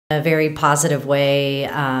A very positive way.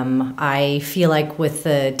 I feel like with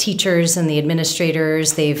the teachers and the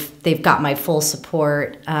administrators, they've got my full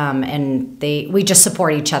support, and we just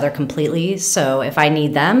support each other completely. So if I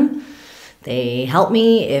need them, they help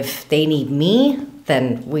me. If they need me,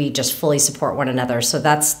 then we just fully support one another. So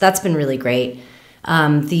that's been really great.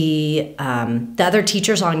 The other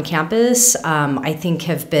teachers on campus, I think,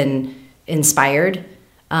 have been inspired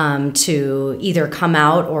to either come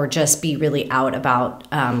out or just be really out about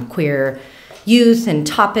queer youth and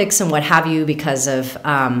topics and what have you because of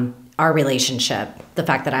our relationship, the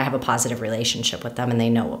fact that I have a positive relationship with them and they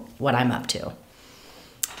know what I'm up to.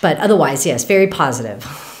 But otherwise, yes, very positive.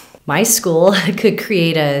 My school could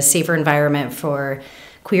create a safer environment for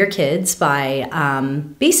queer kids by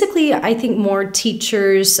basically, I think, more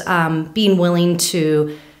teachers being willing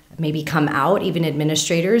to maybe come out, even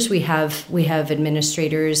administrators. We have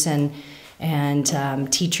administrators and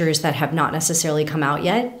teachers that have not necessarily come out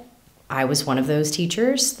yet. I was one of those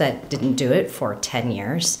teachers that didn't do it for 10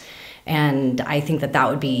 years. And I think that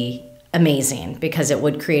would be amazing because it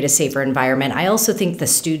would create a safer environment. I also think the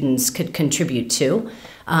students could contribute too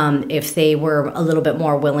if they were a little bit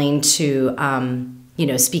more willing to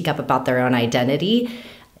speak up about their own identity.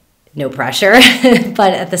 No pressure,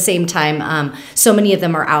 but at the same time, so many of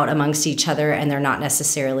them are out amongst each other and they're not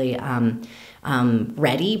necessarily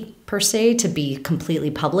ready per se to be completely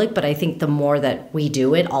public. But I think the more that we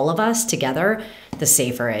do it, all of us together, the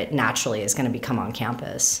safer it naturally is going to become on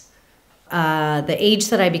campus. The age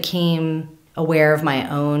that I became aware of my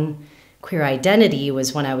own queer identity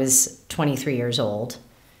was when I was 23 years old.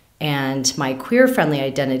 And my queer-friendly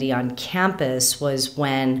identity on campus was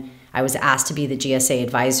when I was asked to be the GSA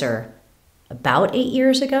advisor about 8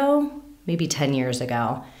 years ago, maybe 10 years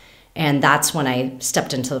ago. And that's when I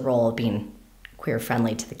stepped into the role of being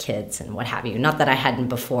queer-friendly to the kids and what have you. Not that I hadn't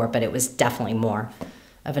before, but it was definitely more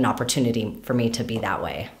of an opportunity for me to be that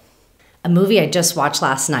way. A movie I just watched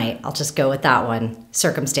last night, I'll just go with that one,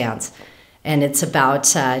 Circumstance. And it's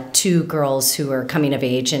about two girls who are coming of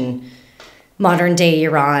age in modern day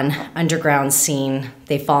Iran, underground scene.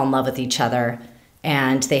 They fall in love with each other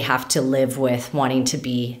and they have to live with wanting to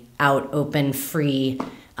be out, open, free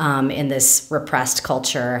in this repressed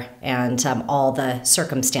culture and all the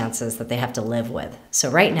circumstances that they have to live with.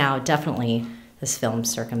 So right now, definitely this film,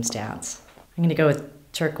 Circumstance. I'm gonna go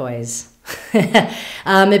with turquoise.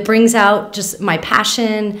 It brings out just my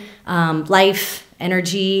passion, life,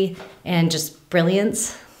 energy, and just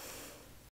brilliance.